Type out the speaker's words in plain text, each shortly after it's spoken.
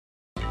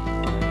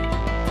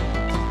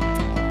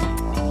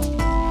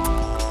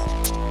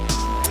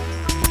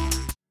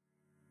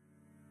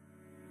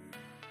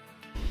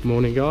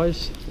Morning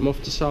guys, I'm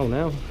off to Seoul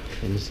now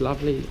in this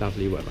lovely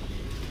weather.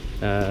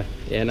 Yeah,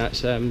 and that's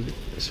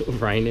sort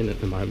of raining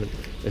at the moment.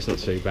 It's not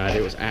too bad.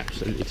 It was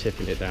absolutely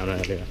tipping it down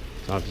earlier,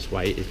 so I've just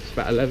waited. It's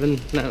about 11,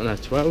 no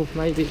 12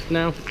 maybe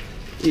now,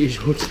 the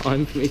usual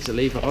time for me to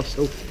leave the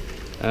hostel.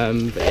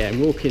 But yeah,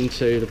 I'm walking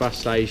to the bus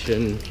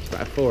station. It's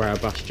about a 4-hour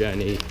bus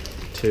journey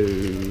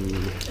to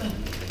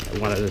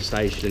one of the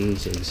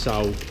stations in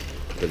Seoul,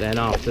 but then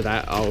after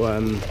that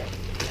I'll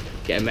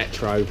get a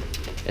metro.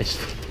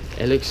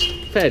 It looks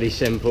fairly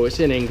simple, it's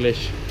in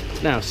English.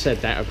 Now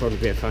said that, it'll probably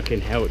be a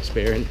fucking hell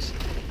experience.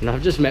 And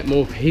I've just met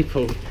more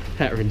people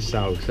that are in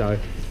Seoul, so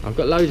I've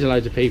got loads and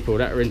loads of people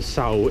that are in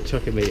Seoul which I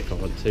can meet if I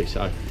want to,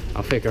 so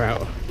I'll figure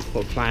out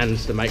what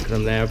plans to make for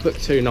them there. I've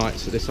booked 2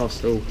 nights at this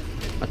hostel.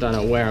 I don't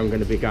know where I'm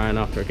going to be going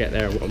after I get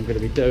there, what I'm going to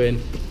be doing,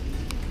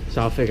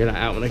 so I'll figure that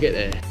out when I get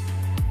there.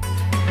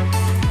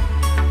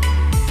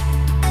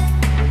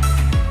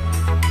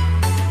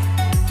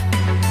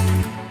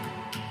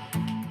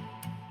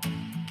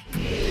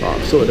 Right,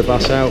 I've sorted the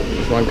bus out.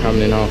 There's one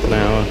coming in half an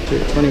hour.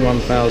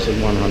 21,100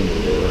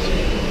 euros.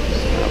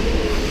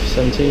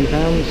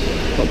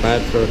 £17. Not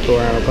bad for a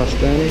 4-hour bus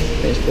journey. I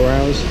think it's 4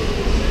 hours.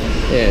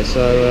 Yeah,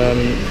 so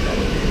I'm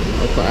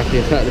quite happy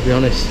with that, to be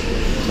honest.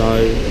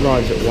 So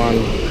arrives at 1,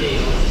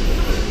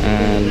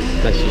 and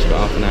that's just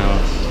got half an hour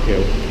to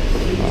kill.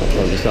 I'll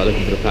probably start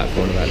looking for the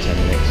platform in about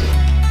 10 minutes.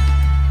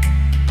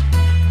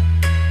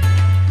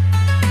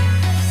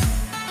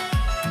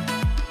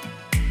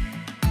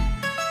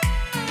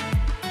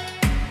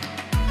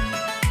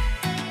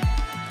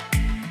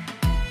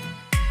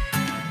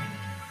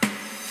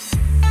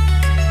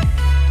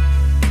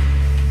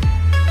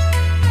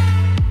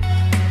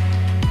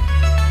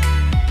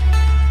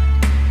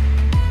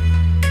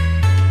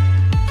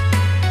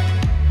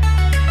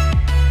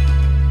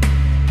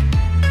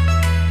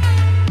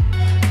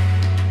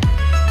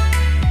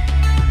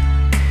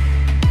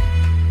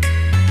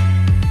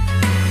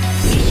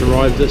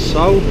 Arrived at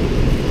Seoul,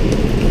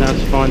 now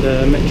to find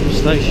a metro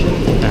station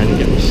and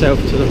get myself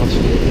to the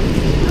hostel.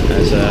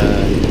 As I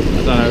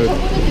don't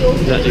know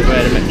exactly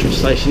where the metro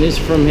station is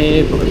from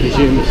here, but I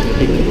presume it's going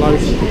to be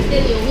close.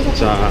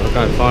 So I'll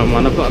go and find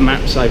one. I've got a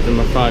map saved on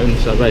my phone,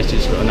 so I basically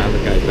just got to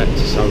navigate back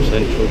to Seoul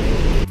Central.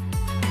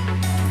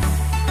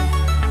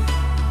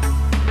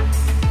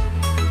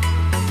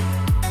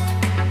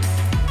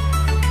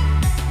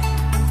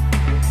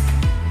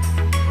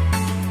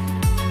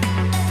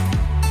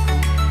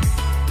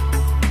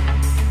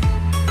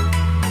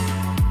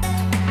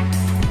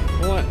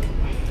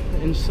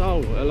 In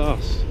Seoul at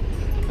last.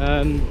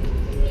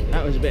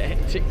 That was a bit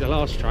hectic, the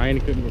last train. I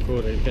couldn't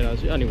record anything. I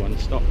was the only one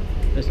stop.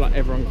 There's like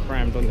everyone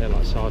crammed on there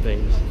like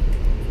sardines.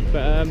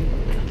 But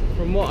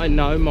from what I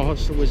know, my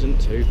hostel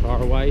isn't too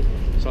far away.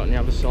 It's like on the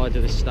other side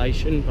of the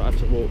station, but I have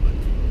to walk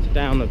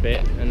down a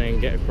bit and then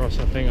get across,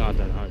 I think. I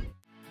don't know.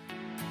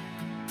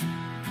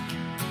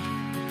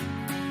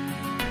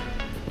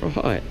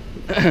 Right.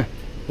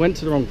 Went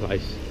to the wrong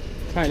place.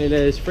 Apparently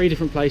there's 3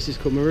 different places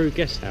called Maru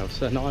Guest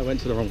House, and I went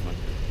to the wrong one.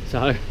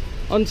 So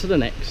on to the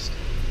next.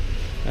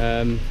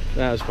 That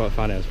was quite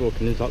funny. I was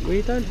walking and it's like,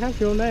 we don't have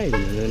your name,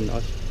 and then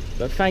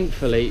but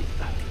thankfully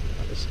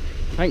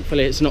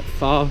it's not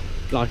far.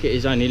 Like, it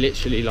is only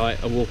literally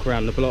like a walk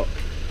around the block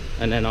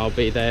and then I'll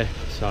be there,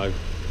 so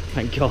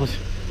thank God.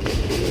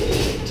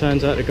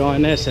 Turns out the guy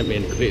in there sent me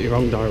in a completely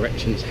wrong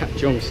direction. It's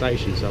Gyeongju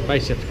station, so I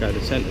basically have to go to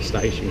the centre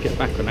station, get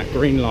back on that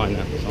green line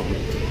at the time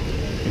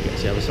and get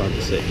to the other side of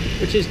the city,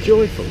 which is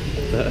joyful,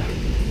 but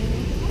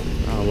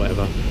oh,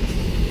 whatever.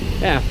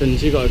 It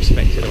happens, you've got to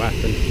expect it to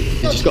happen.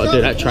 You just got to do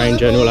that train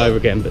journey all over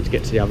again, but to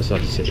get to the other side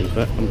of the city.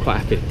 But I'm quite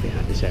happy to be out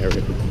of this area,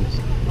 because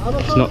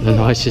it's not the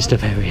nicest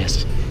of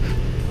areas.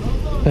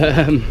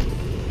 But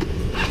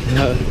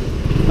no.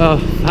 Oh,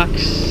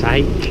 fuck's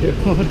sake.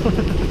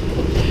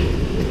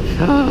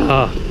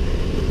 Oh.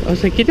 I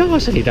was thinking, oh, I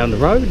was only down the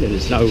road and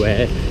there's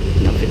nowhere,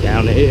 nothing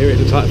down here. It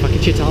looks like a fucking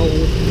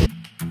shithole.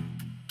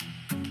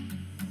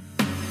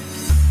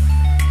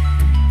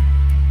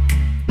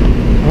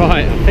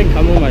 Right, I think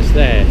I'm almost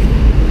there.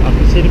 I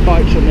can see the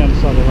bike shop on the other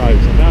side of the road,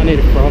 so now I need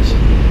to cross,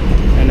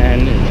 and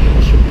then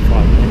I should be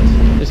 5 minutes.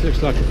 This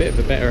looks like a bit of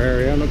a better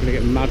area. I'm not going to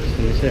get mugged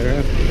in this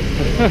area.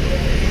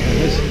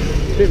 It's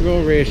a bit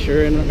more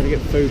reassuring. I'm not going to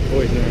get food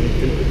poisoning or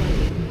anything.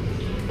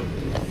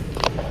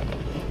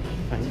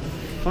 Thank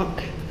fuck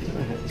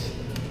that.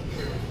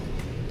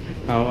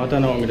 Oh, I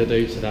don't know what I'm going to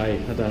do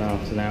today. I don't know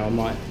after now.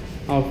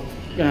 I'll going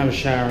to have a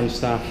shower and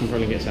stuff and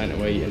probably get something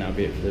to eat, and that'll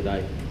be it for the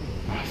day.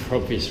 For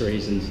obvious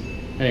reasons.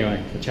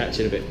 Anyway, I'll chat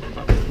to you in a bit.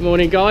 Good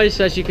morning guys.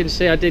 As you can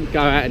see, I didn't go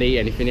out and eat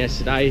anything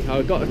yesterday.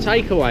 I got a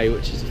takeaway,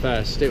 which is the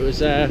first. It was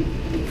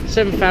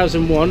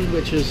 7,000 won,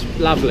 which was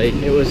lovely.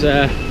 It was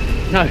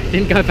no,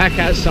 didn't go back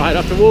outside.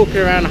 After walking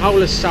around the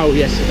whole of Seoul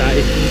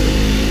yesterday,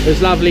 it was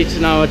lovely to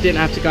know I didn't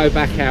have to go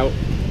back out.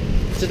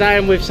 Today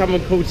I'm with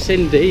someone called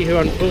Cindy, who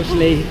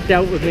unfortunately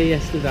dealt with me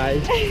yesterday.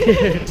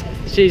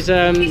 she's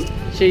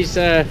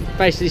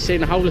basically seen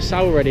the whole of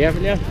Seoul already,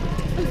 haven't you?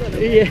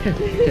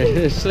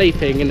 Yeah,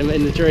 sleeping in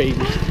the dreams.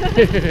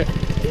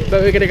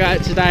 but we're going to go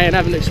out today and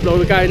have an explore.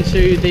 We're going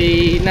to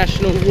the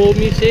National War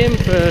Museum,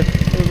 for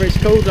whatever it's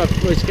called. I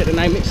always get the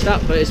name mixed up,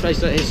 but it's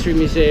basically a history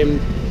museum,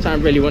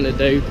 something I really want to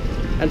do.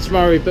 And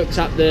tomorrow we booked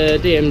up the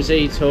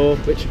DMZ tour,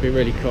 which would be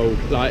really cool.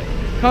 Like,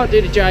 can't do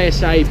the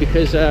JSA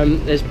because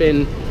there's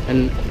been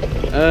an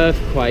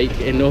earthquake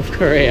in North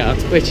Korea,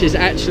 which is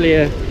actually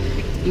a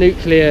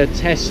nuclear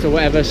test or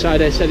whatever, so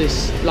they said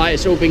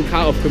it's all been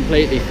cut off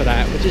completely for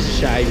that, which is a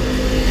shame.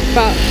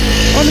 But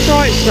on the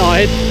bright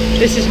side,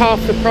 this is half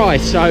the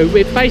price, so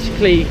we've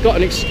basically got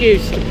an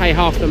excuse to pay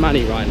half the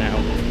money right now,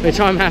 which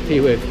I'm happy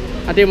with.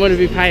 I didn't want to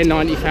be paying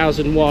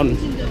 90,000 won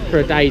for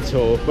a day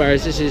tour,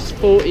 whereas this is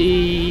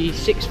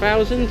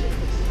 46,000.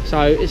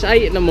 So it's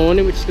 8 in the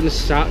morning, which is going to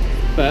suck,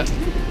 but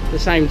at the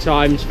same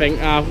time just think,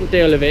 we'll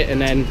deal with it.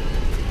 And then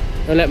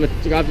they'll let me,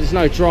 there's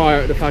no dryer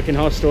at the fucking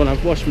hostel, and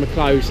I've washed my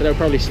clothes, so they'll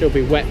probably still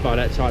be wet by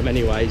that time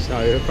anyway, so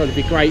I'll probably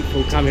be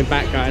grateful coming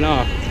back going,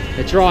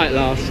 they're dry at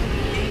last.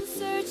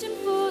 Searching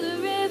for the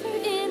river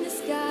in the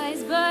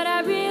skies, but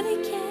I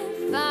really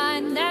can't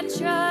find that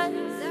trust.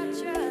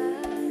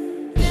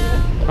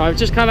 I've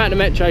just come out the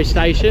metro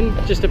station,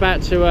 just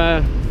about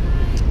to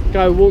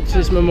go walk to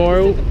this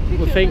memorial.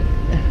 I think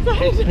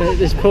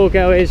this poor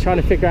girl here is trying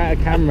to figure out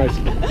her cameras.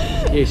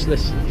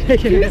 Useless.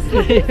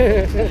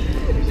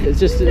 It's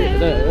just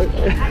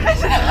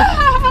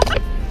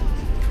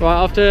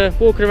right, after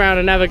walking around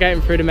and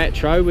navigating through the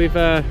metro, we've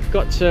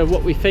got to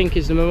what we think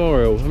is the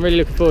memorial. I'm really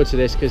looking forward to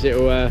this because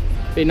it'll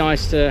be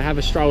nice to have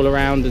a stroll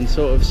around and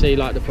sort of see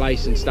like the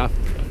place and stuff.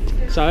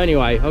 So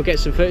anyway, I'll get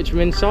some footage from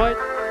inside.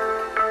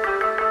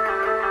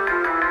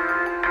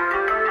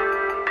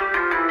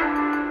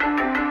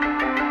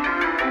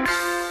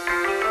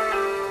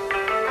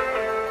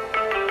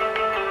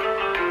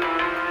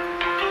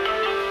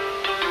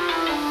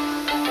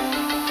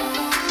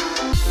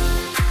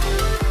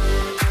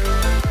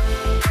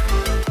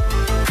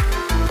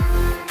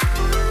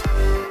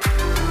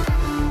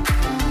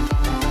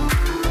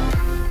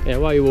 Yeah,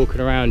 while you're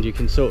walking around you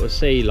can sort of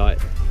see like,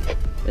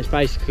 it's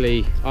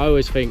basically, I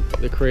always think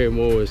the Korean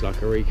War is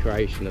like a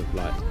recreation of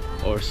like,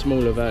 or a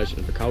smaller version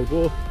of the Cold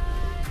War,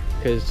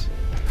 because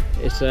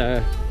it's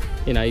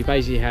you know, you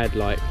basically had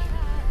like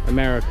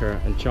America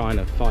and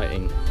China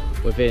fighting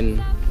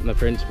within the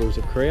principles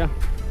of Korea,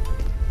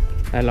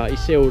 and like you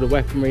see all the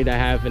weaponry they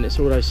have, and it's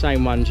all those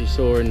same ones you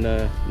saw in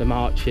the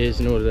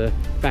marches and all the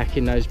back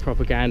in those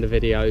propaganda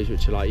videos,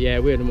 which are like, yeah,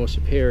 we're the more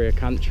superior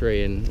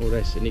country and all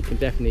this, and you can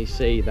definitely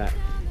see that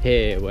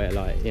here, where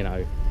like, you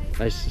know,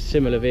 those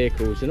similar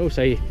vehicles. And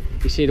also you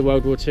see the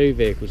World War II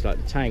vehicles, like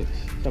the tanks.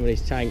 Some of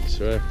these tanks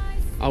were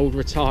old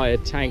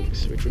retired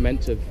tanks which were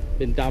meant to have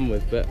been done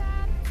with, but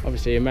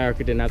obviously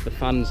America didn't have the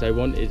funds they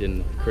wanted in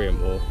the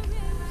Korean War,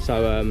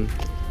 so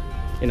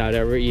you know,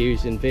 they're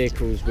reusing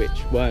vehicles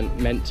which weren't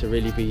meant to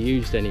really be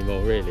used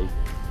anymore, really.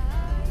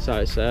 So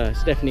it's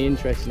definitely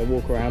interesting to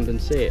walk around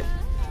and see it.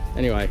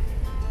 Anyway,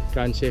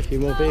 go and see a few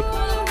more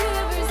vehicles.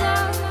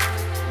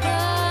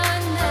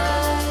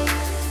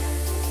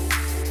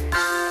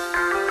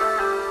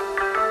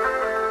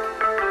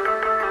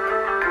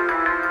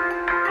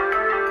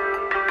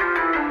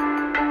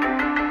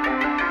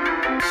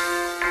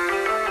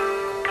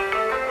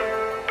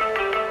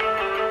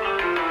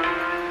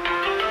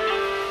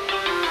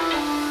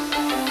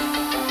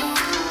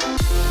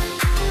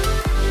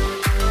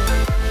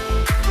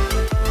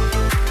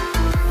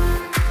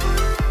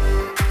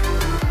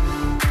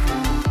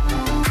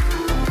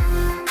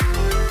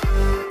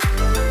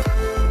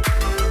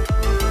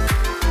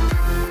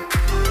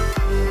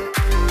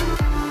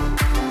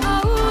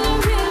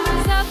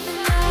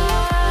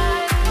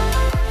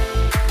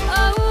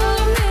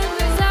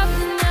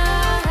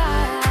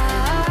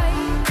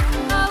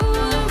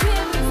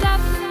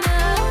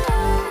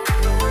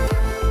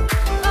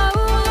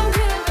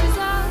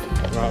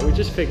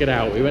 Just figured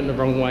out we went the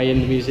wrong way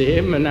in the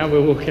museum, and now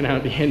we're walking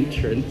out the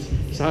entrance.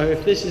 So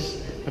if this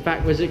is a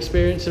backwards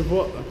experience of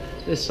what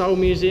the Seoul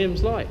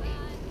Museum's like.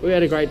 We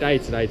had a great day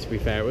today, to be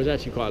fair. It was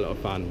actually quite a lot of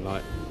fun,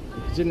 like,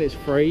 considering it's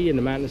free and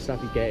the amount of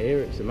stuff you get here,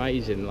 it's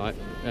amazing. Like,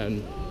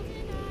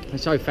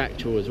 it's so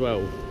factual as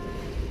well.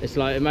 It's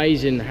like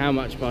amazing how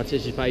much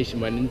participation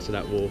went into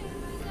that war,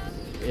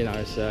 you know.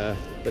 It's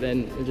but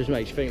then it just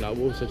makes you think, like,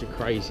 war's such a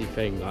crazy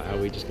thing, like how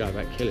we just go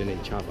about killing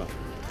each other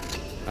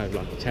over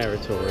like a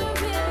territory.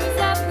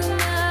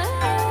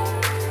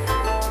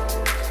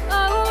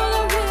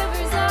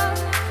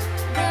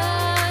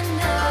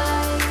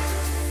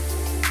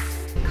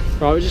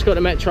 Right, we just got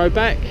the metro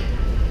back.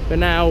 We're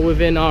now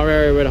within our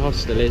area where the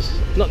hostel is.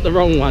 Not the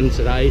wrong one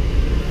today.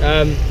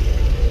 I'm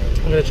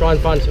going to try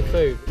and find some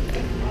food.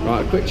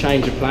 Right, a quick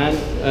change of plan.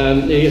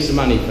 Need to get some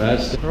money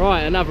first.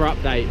 Right, another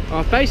update.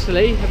 I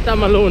basically have done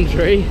my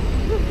laundry,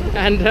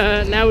 and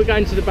now we're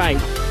going to the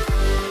bank.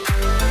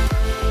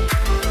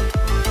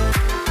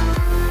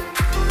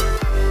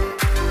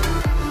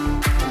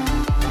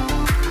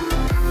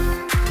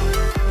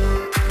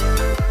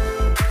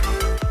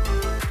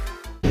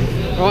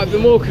 Right, I've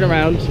been walking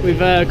around. We've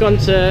gone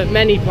to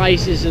many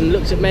places and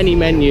looked at many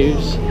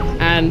menus,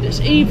 and it's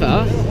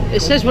either,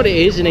 it says what it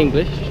is in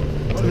English,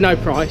 with no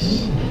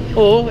price,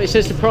 or it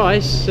says the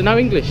price and no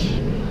English.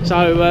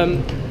 So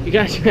you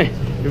can actually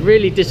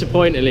really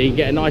disappointingly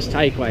get a nice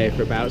takeaway here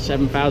for about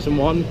 7,000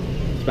 won.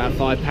 It's about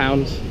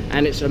 £5,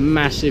 and it's a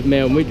massive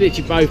meal, and we've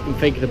literally both been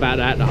thinking about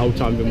that the whole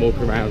time we've been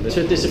walking around. It's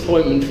a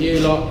disappointment for you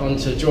lot,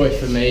 onto joy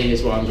for me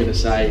is what I'm going to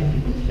say.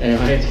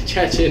 Anyway,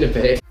 chat to you in a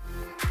bit.